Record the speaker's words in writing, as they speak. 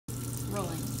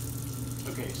rolling.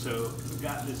 Okay, so we've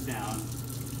got this down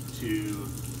to,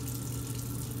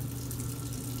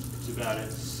 it's about at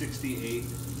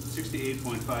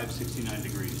 68.5, 69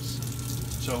 degrees.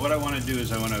 So what I want to do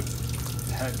is I want to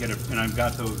get a, and I've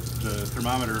got the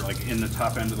thermometer like in the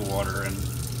top end of the water, and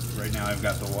right now I've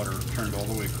got the water turned all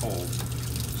the way cold.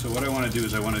 So what I want to do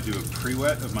is I want to do a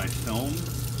pre-wet of my film.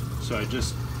 So I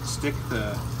just stick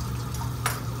the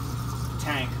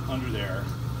tank under there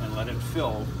and let it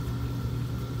fill.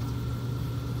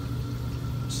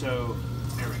 So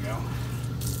there we go.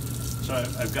 So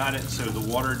I've got it so the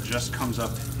water just comes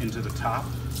up into the top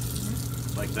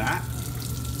like that.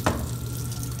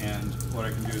 And what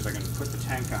I can do is I can put the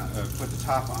tank on, put the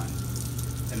top on.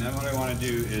 And then what I want to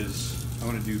do is I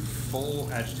want to do full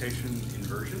agitation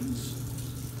inversions.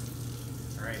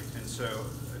 All right, and so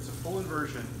it's a full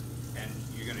inversion, and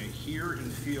you're going to hear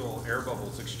and feel air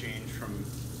bubbles exchange from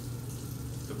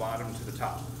the bottom to the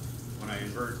top. When I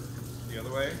invert the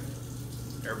other way,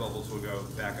 air bubbles will go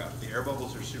back up. The air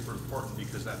bubbles are super important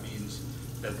because that means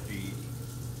that the,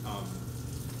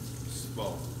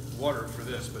 well, water for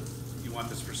this, but you want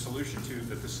this for solution too,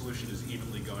 that the solution is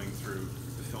evenly going through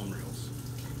the film reels.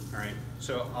 All right,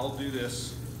 so I'll do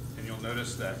this, and you'll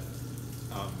notice that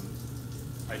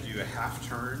I do a half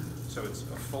turn, so it's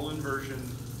a full inversion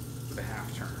with a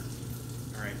half turn.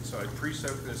 All right, so I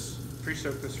pre-soak this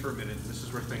for a minute. This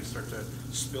is where things start to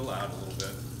spill out a little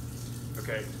bit.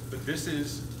 Okay, but this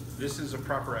is a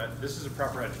proper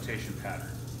agitation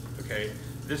pattern. Okay,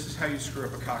 this is how you screw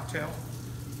up a cocktail.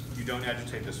 You don't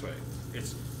agitate this way.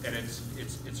 It's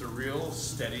a real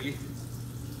steady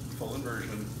full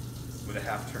inversion with a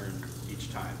half turn each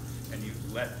time, and you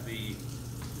let the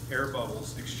air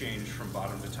bubbles exchange from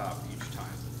bottom to top each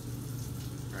time.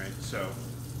 All right, so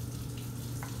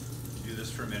do this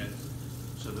for a minute,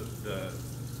 so the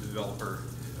developer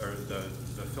or the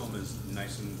film is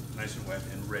nice and wet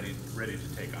and ready to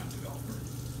take on developer.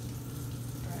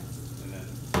 All right, and then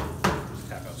just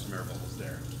tap out some air bubbles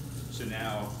there. So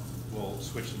now we'll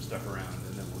switch some stuff around,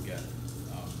 and then we'll get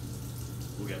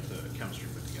the chemistry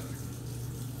put together.